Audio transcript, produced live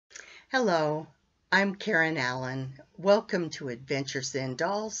Hello, I'm Karen Allen. Welcome to Adventures in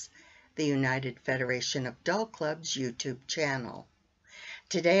Dolls, the United Federation of Doll Clubs YouTube channel.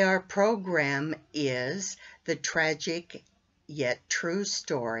 Today our program is the tragic yet true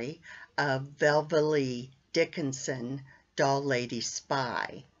story of Velvalee Dickinson, Doll Lady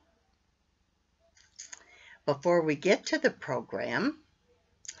Spy. Before we get to the program,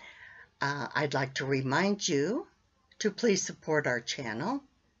 I'd like to remind you to please support our channel.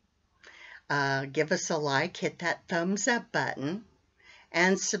 Give us a like, hit that thumbs up button,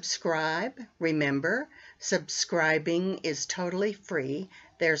 and subscribe. Remember, subscribing is totally free.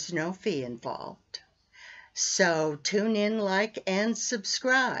 There's no fee involved. So tune in, like, and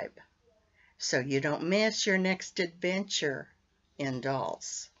subscribe so you don't miss your next adventure in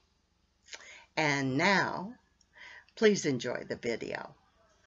dolls. And now, please enjoy the video.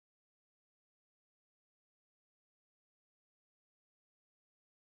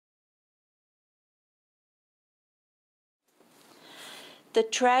 The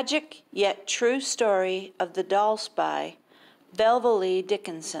tragic yet true story of the doll spy, Velvalee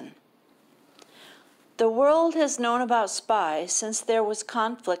Dickinson. The world has known about spies since there was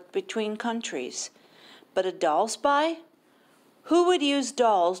conflict between countries. But a doll spy? Who would use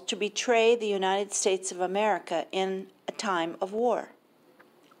dolls to betray the United States of America in a time of war?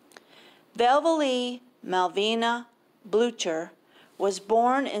 Velvalee Malvina Blucher was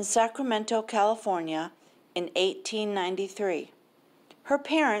born in Sacramento, California in 1893. Her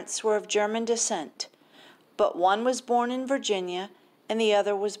parents were of German descent, but one was born in Virginia and the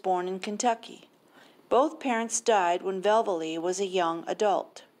other was born in Kentucky. Both parents died when Velvalee was a young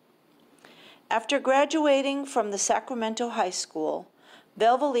adult. After graduating from the Sacramento High School,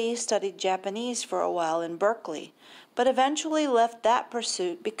 Velvalee studied Japanese for a while in Berkeley, but eventually left that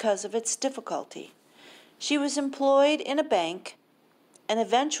pursuit because of its difficulty. She was employed in a bank and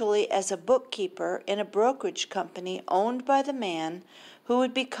eventually as a bookkeeper in a brokerage company owned by the man who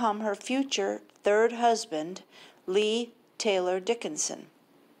would become her future third husband, Lee Taylor Dickinson.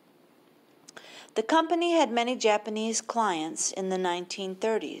 The company had many Japanese clients in the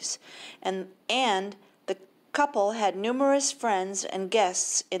 1930s, and the couple had numerous friends and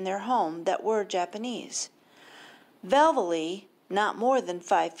guests in their home that were Japanese. Velvalee, not more than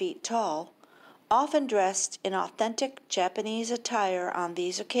 5 feet tall, often dressed in authentic Japanese attire on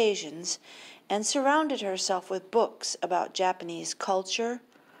these occasions and surrounded herself with books about Japanese culture,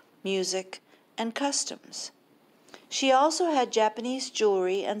 music, and customs. She also had Japanese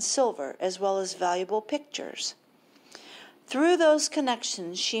jewelry and silver as well as valuable pictures. Through those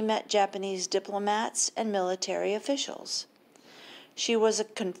connections, she met Japanese diplomats and military officials. She was a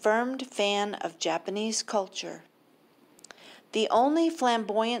confirmed fan of Japanese culture. The only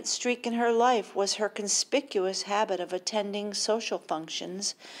flamboyant streak in her life was her conspicuous habit of attending social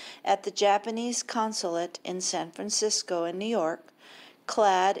functions at the Japanese consulate in San Francisco and New York,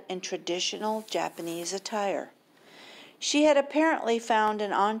 clad in traditional Japanese attire. She had apparently found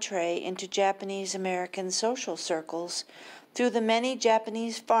an entree into Japanese-American social circles through the many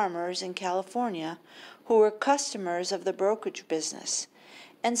Japanese farmers in California who were customers of the brokerage business,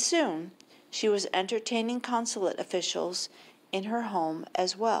 and soon she was entertaining consulate officials in her home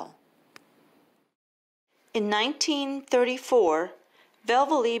as well. In 1934,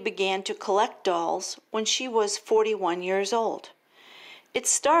 Velvalee began to collect dolls when she was 41 years old. It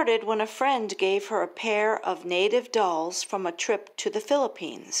started when a friend gave her a pair of native dolls from a trip to the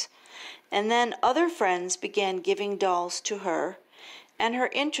Philippines, and then other friends began giving dolls to her, and her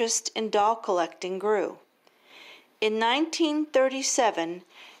interest in doll collecting grew. In 1937,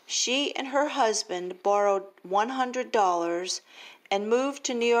 she and her husband borrowed $100 and moved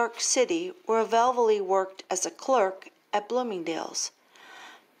to New York City, where Velvalee worked as a clerk at Bloomingdale's.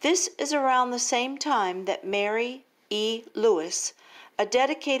 This is around the same time that Mary E. Lewis, a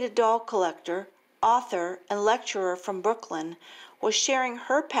dedicated doll collector, author, and lecturer from Brooklyn, was sharing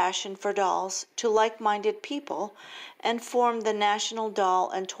her passion for dolls to like-minded people and formed the National Doll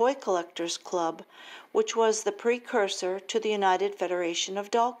and Toy Collectors Club, which was the precursor to the United Federation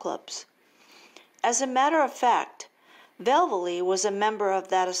of Doll Clubs. As a matter of fact, Velvalee was a member of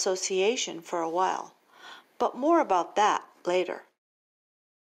that association for a while, but more about that later.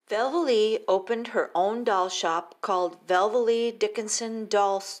 Velvalee opened her own doll shop called Velvalee Dickinson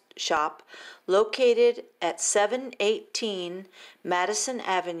Doll Shop, located at 718 Madison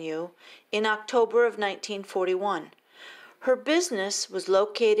Avenue, in October of 1941. Her business was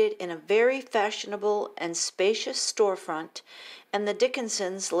located in a very fashionable and spacious storefront, and the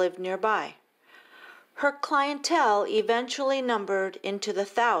Dickinsons lived nearby. Her clientele eventually numbered into the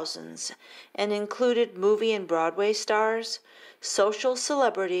thousands and included movie and Broadway stars, social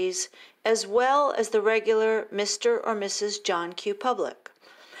celebrities, as well as the regular Mr. or Mrs. John Q. Public.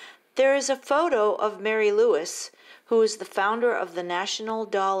 There is a photo of Mary Lewis, who is the founder of the National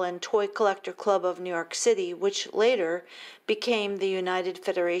Doll and Toy Collector Club of New York City, which later became the United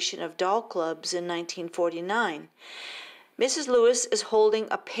Federation of Doll Clubs in 1949. Mrs. Lewis is holding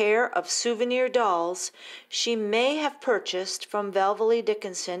a pair of souvenir dolls she may have purchased from Velvalee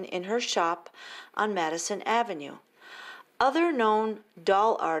Dickinson in her shop on Madison Avenue. Other known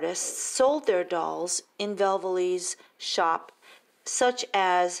doll artists sold their dolls in Velvalee's shop, such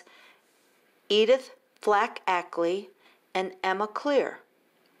as Edith Flack Ackley and Emma Clear.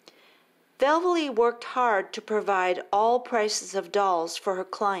 Velvalee worked hard to provide all prices of dolls for her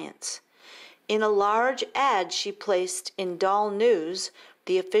clients. In a large ad she placed in Doll News,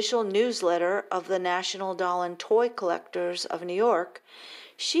 the official newsletter of the National Doll and Toy Collectors of New York,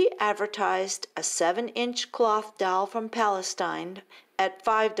 she advertised a 7-inch cloth doll from Palestine at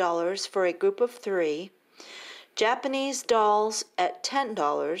 $5 for a group of 3, Japanese dolls at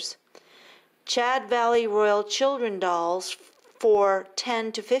 $10, Chad Valley Royal Children dolls for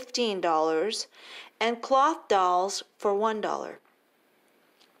 $10 to $15, and cloth dolls for $1.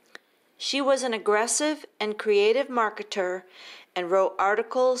 She was an aggressive and creative marketer and wrote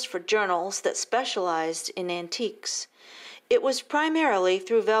articles for journals that specialized in antiques. It was primarily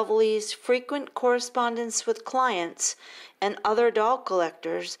through Velvalee's frequent correspondence with clients and other doll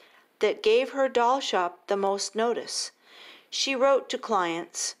collectors that gave her doll shop the most notice. She wrote to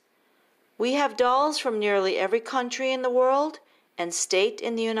clients, "We have dolls from nearly every country in the world and state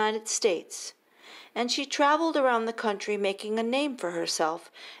in the United States." And she traveled around the country making a name for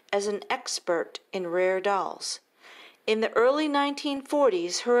herself as an expert in rare dolls. In the early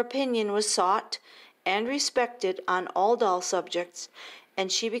 1940s, her opinion was sought and respected on all doll subjects,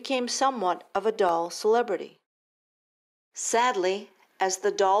 and she became somewhat of a doll celebrity. Sadly, as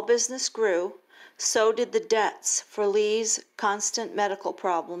the doll business grew, so did the debts for Lee's constant medical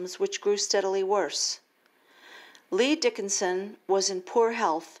problems, which grew steadily worse. Lee Dickinson was in poor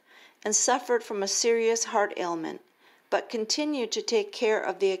health and suffered from a serious heart ailment, but continued to take care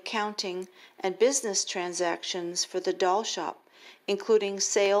of the accounting and business transactions for the doll shop, including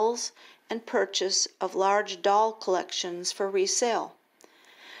sales and purchase of large doll collections for resale.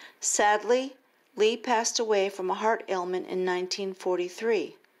 Sadly, Lee passed away from a heart ailment in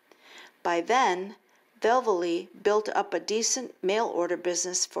 1943. By then, Velvalee built up a decent mail-order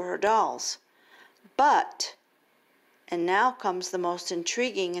business for her dolls. But, and now comes the most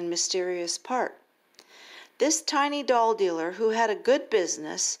intriguing and mysterious part, this tiny doll dealer, who had a good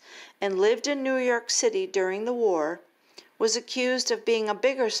business and lived in New York City during the war, was accused of being a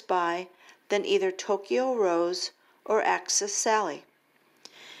bigger spy than either Tokyo Rose or Axis Sally.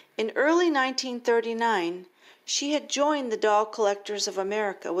 In early 1939, she had joined the Doll Collectors of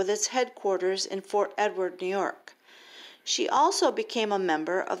America with its headquarters in Fort Edward, New York. She also became a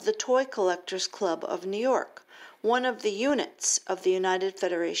member of the Toy Collectors Club of New York, one of the units of the United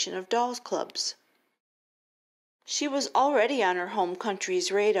Federation of Dolls Clubs. She was already on her home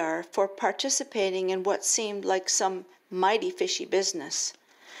country's radar for participating in what seemed like some mighty fishy business.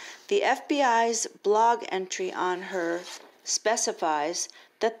 The FBI's blog entry on her specifies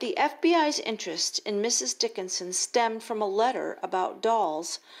that the FBI's interest in Mrs. Dickinson stemmed from a letter about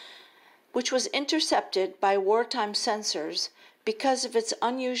dolls, which was intercepted by wartime censors because of its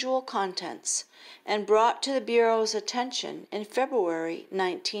unusual contents and brought to the Bureau's attention in February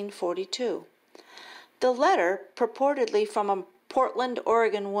 1942. The letter, purportedly from a Portland,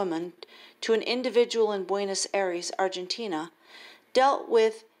 Oregon woman to an individual in Buenos Aires, Argentina, dealt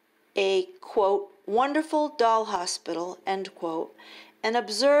with a, quote, wonderful doll hospital, end quote, and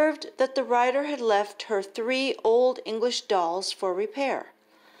observed that the writer had left her 3 old English dolls for repair.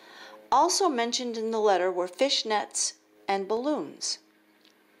 Also mentioned in the letter were fishnets and balloons.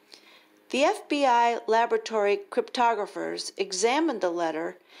 The FBI laboratory cryptographers examined the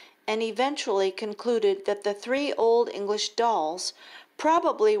letter and eventually concluded that the 3 old English dolls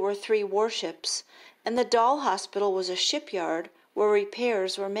probably were 3 warships, and the doll hospital was a shipyard where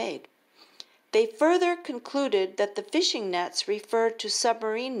repairs were made. They further concluded that the fishing nets referred to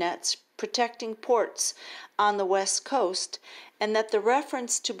submarine nets protecting ports on the West Coast, and that the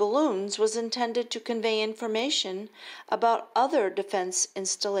reference to balloons was intended to convey information about other defense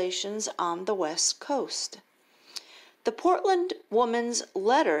installations on the West Coast. The Portland woman's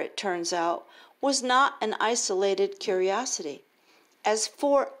letter, it turns out, was not an isolated curiosity, as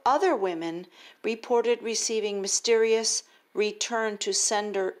 4 other women reported receiving mysterious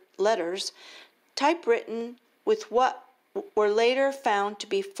return-to-sender letters typewritten with what were later found to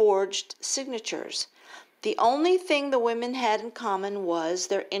be forged signatures. The only thing the women had in common was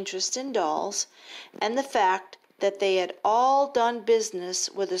their interest in dolls and the fact that they had all done business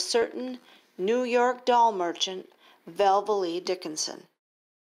with a certain New York doll merchant, Velvalee Dickinson.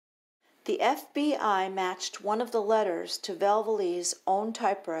 The FBI matched one of the letters to Velvalee's own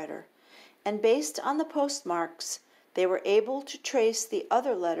typewriter, and based on the postmarks, they were able to trace the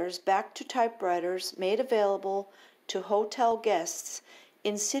other letters back to typewriters made available to hotel guests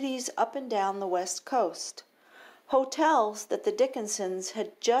in cities up and down the West Coast, hotels that the Dickinsons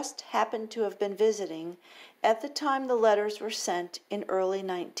had just happened to have been visiting at the time the letters were sent in early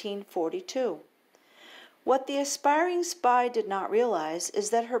 1942. What the aspiring spy did not realize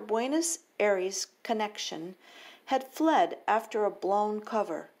is that her Buenos Aires connection had fled after a blown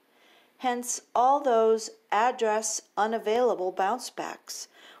cover. Hence all those address unavailable bounce-backs,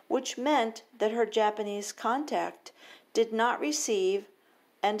 which meant that her Japanese contact did not receive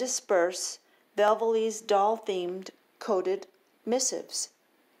and disperse Velvalee's doll-themed coded missives.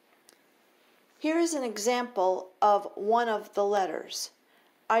 Here is an example of one of the letters.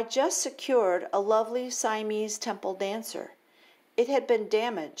 I just secured a lovely Siamese temple dancer. It had been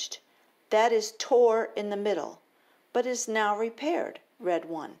damaged, that is tore in the middle, but is now repaired, read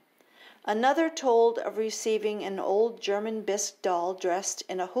one. Another told of receiving an old German bisque doll dressed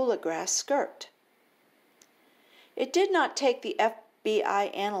in a hula grass skirt. It did not take the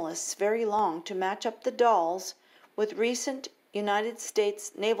FBI analysts very long to match up the dolls with recent United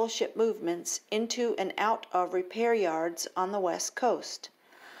States naval ship movements into and out of repair yards on the West Coast.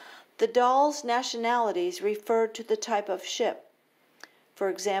 The dolls' nationalities referred to the type of ship. For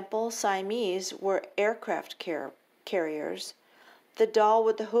example, Siamese were aircraft carriers. The doll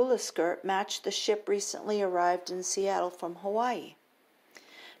with the hula skirt matched the ship recently arrived in Seattle from Hawaii.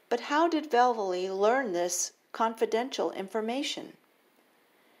 But how did Velvalee learn this confidential information?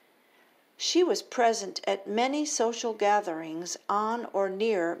 She was present at many social gatherings on or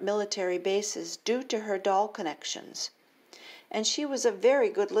near military bases due to her doll connections, and she was a very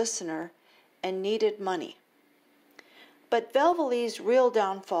good listener and needed money. But Velvalee's real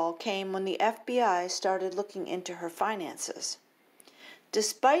downfall came when the FBI started looking into her finances.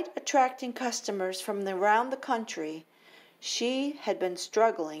 Despite attracting customers from around the country, she had been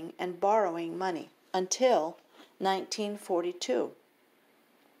struggling and borrowing money until 1942.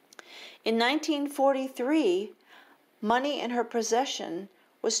 In 1943, money in her possession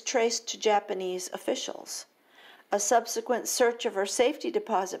was traced to Japanese officials. A subsequent search of her safety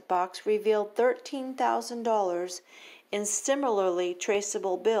deposit box revealed $13,000 in similarly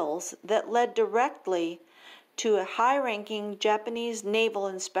traceable bills that led directly to a high-ranking Japanese naval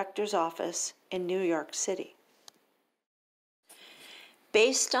inspector's office in New York City.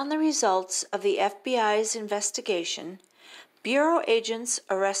 Based on the results of the FBI's investigation, Bureau agents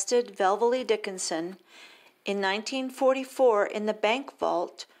arrested Velvalee Dickinson in 1944 in the bank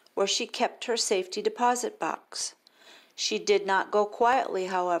vault where she kept her safety deposit box. She did not go quietly,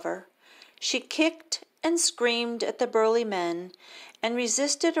 however. She kicked and screamed at the burly men and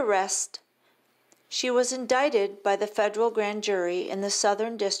resisted arrest. She was indicted by the federal grand jury in the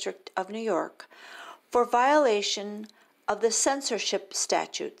Southern District of New York for violation of the censorship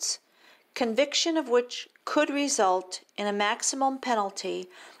statutes, conviction of which could result in a maximum penalty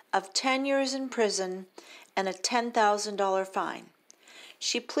of 10 years in prison and a $10,000 fine.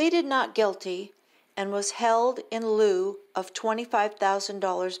 She pleaded not guilty and was held in lieu of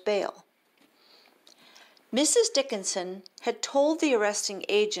 $25,000 bail. Mrs. Dickinson had told the arresting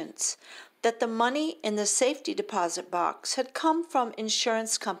agents that the money in the safety deposit box had come from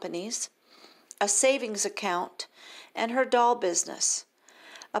insurance companies, a savings account, and her doll business.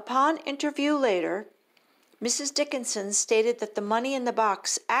 Upon interview later, Mrs. Dickinson stated that the money in the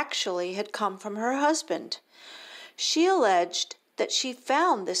box actually had come from her husband. She alleged that she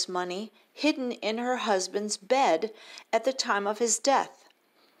found this money hidden in her husband's bed at the time of his death.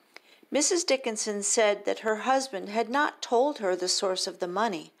 Mrs. Dickinson said that her husband had not told her the source of the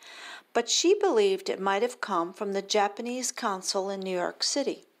money, but she believed it might have come from the Japanese consul in New York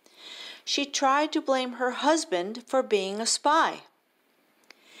City. She tried to blame her husband for being a spy.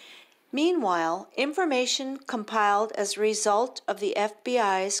 Meanwhile, information compiled as a result of the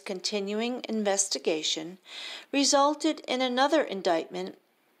FBI's continuing investigation resulted in another indictment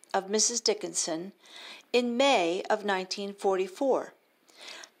of Mrs. Dickinson in May of 1944,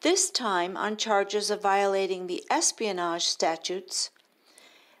 this time on charges of violating the espionage statutes,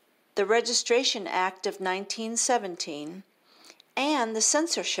 the Registration Act of 1917, and the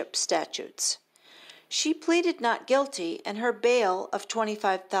censorship statutes. She pleaded not guilty, and her bail of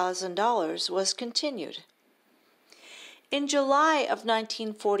 $25,000 was continued. In July of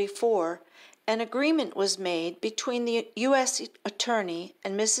 1944, An agreement was made between the U.S. attorney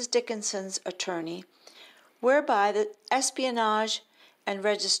and Mrs. Dickinson's attorney, whereby the Espionage and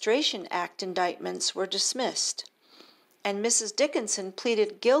Registration Act indictments were dismissed, and Mrs. Dickinson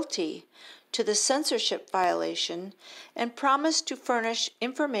pleaded guilty to the censorship violation and promised to furnish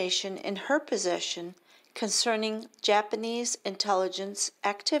information in her possession concerning Japanese intelligence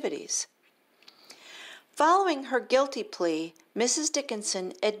activities. Following her guilty plea, Mrs.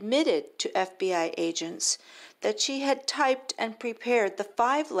 Dickinson admitted to FBI agents that she had typed and prepared the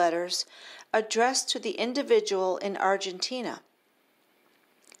 5 letters addressed to the individual in Argentina,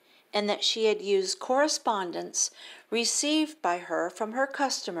 and that she had used correspondence received by her from her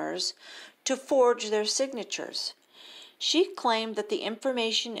customers to forge their signatures. She claimed that the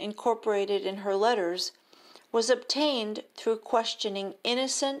information incorporated in her letters was obtained through questioning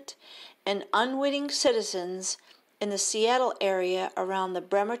innocent and unwitting citizens in the Seattle area around the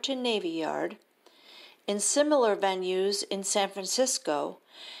Bremerton Navy Yard, in similar venues in San Francisco,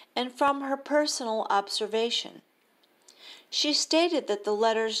 and from her personal observation. She stated that the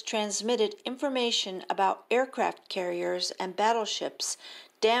letters transmitted information about aircraft carriers and battleships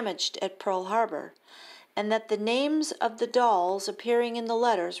damaged at Pearl Harbor, and that the names of the dolls appearing in the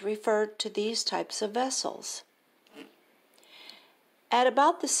letters referred to these types of vessels. At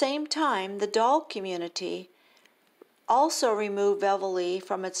about the same time, the doll community also removed Velvalee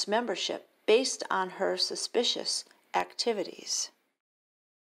from its membership based on her suspicious activities.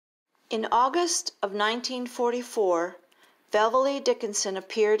 In August of 1944, Velvalee Dickinson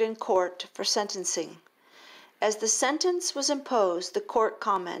appeared in court for sentencing. As the sentence was imposed, the court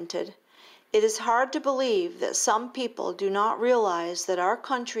commented, "It is hard to believe that some people do not realize that our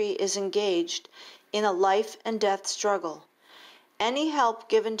country is engaged in a life and death struggle. Any help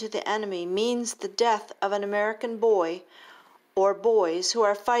given to the enemy means the death of an American boy or boys who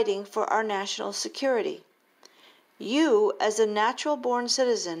are fighting for our national security. You, as a natural-born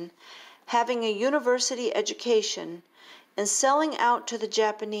citizen, having a university education, and selling out to the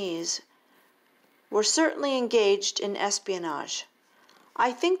Japanese, were certainly engaged in espionage.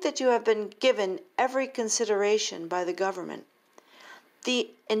 I think that you have been given every consideration by the government. The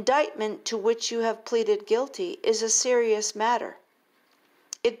indictment to which you have pleaded guilty is a serious matter.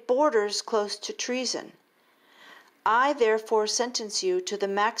 It borders close to treason. I therefore sentence you to the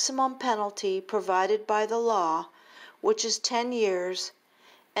maximum penalty provided by the law, which is 10 years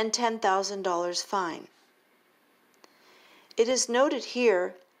and $10,000 fine." It is noted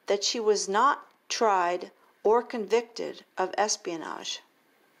here that she was not tried or convicted of espionage.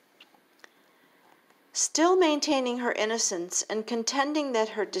 Still maintaining her innocence and contending that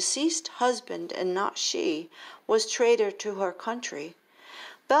her deceased husband, and not she, was traitor to her country,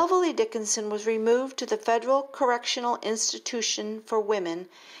 Velvalee Dickinson was removed to the Federal Correctional Institution for Women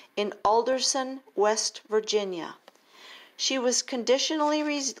in Alderson, West Virginia. She was conditionally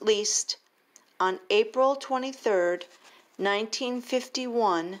released on April 23,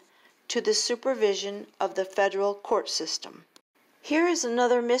 1951, to the supervision of the federal court system. Here is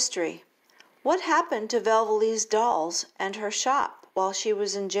another mystery. What happened to Velvalee's dolls and her shop while she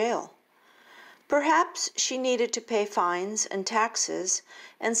was in jail? Perhaps she needed to pay fines and taxes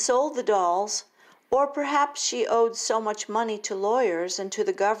and sold the dolls, or perhaps she owed so much money to lawyers and to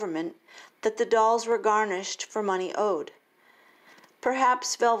the government that the dolls were garnished for money owed.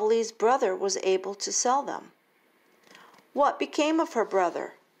 Perhaps Velvalee's brother was able to sell them. What became of her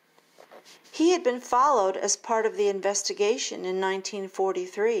brother? He had been followed as part of the investigation in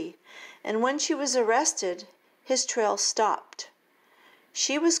 1943, and when she was arrested, his trail stopped.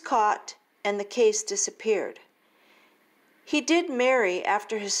 She was caught and the case disappeared. He did marry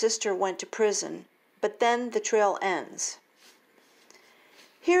after his sister went to prison, but then the trail ends.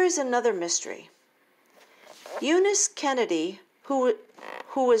 Here is another mystery. Eunice Kennedy, who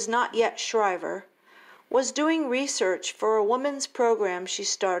was not yet Shriver, was doing research for a women's program she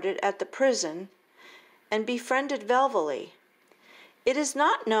started at the prison and befriended Velvalee. It is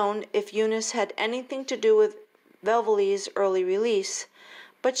not known if Eunice had anything to do with Velvalee's early release,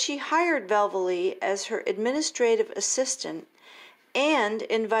 but she hired Velvalee as her administrative assistant and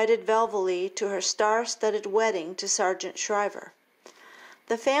invited Velvalee to her star-studded wedding to Sergeant Shriver.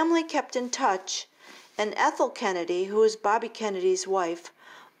 The family kept in touch, and Ethel Kennedy, who was Bobby Kennedy's wife,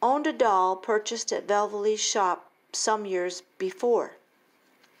 owned a doll purchased at Velvalee's shop some years before.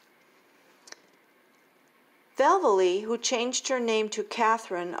 Velvalee, who changed her name to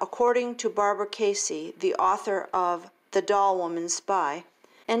Catherine according to Barbara Casey, the author of The Doll Woman's Spy,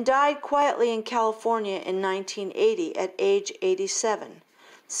 and died quietly in California in 1980 at age 87,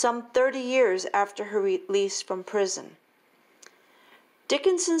 some 30 years after her release from prison.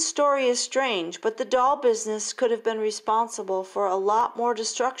 Dickinson's story is strange, but the doll business could have been responsible for a lot more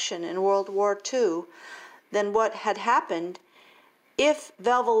destruction in World War II than what had happened if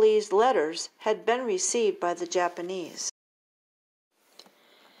Velvalee's letters had been received by the Japanese.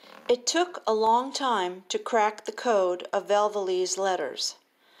 It took a long time to crack the code of Velvalee's letters.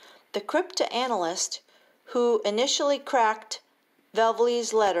 The cryptanalyst who initially cracked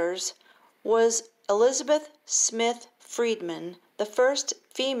Velvalee's letters was Elizabeth Smith Friedman, the first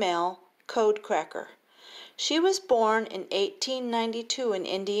female code cracker. She was born in 1892 in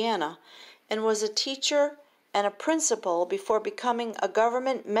Indiana and was a teacher and a principal before becoming a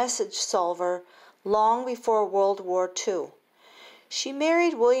government message solver long before World War II. She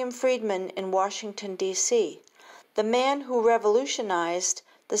married William Friedman in Washington, D.C., the man who revolutionized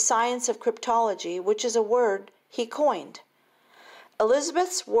the science of cryptology, which is a word he coined.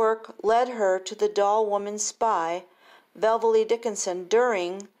 Elizabeth's work led her to the doll woman spy, Velvalee Dickinson,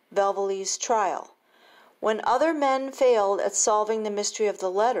 during Velvalee's trial. When other men failed at solving the mystery of the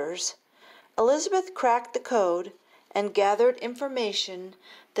letters, Elizabeth cracked the code and gathered information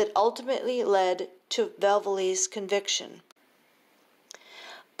that ultimately led to Velvalee's conviction.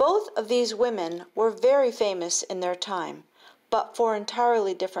 Both of these women were very famous in their time, but for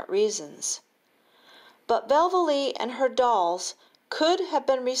entirely different reasons. But Velvalee and her dolls could have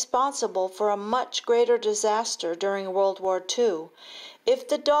been responsible for a much greater disaster during World War II if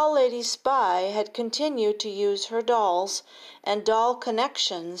the doll lady spy had continued to use her dolls and doll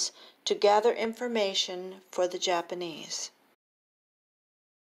connections to gather information for the Japanese.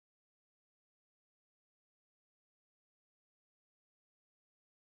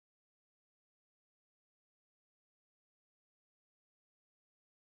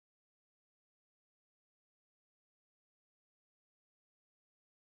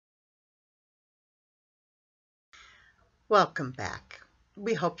 Welcome back.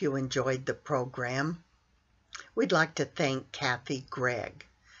 We hope you enjoyed the program. We'd like to thank Kathy Gregg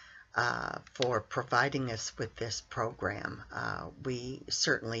for providing us with this program. We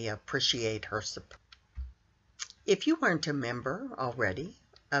certainly appreciate her support. If you aren't a member already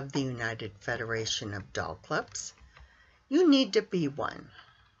of the United Federation of Doll Clubs, you need to be one.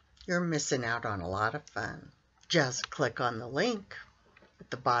 You're missing out on a lot of fun. Just click on the link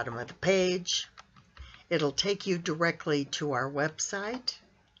at the bottom of the page. It'll take you directly to our website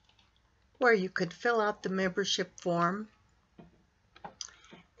where you could fill out the membership form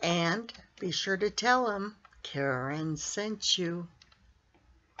and be sure to tell them Karen sent you.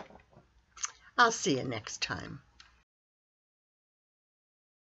 I'll see you next time.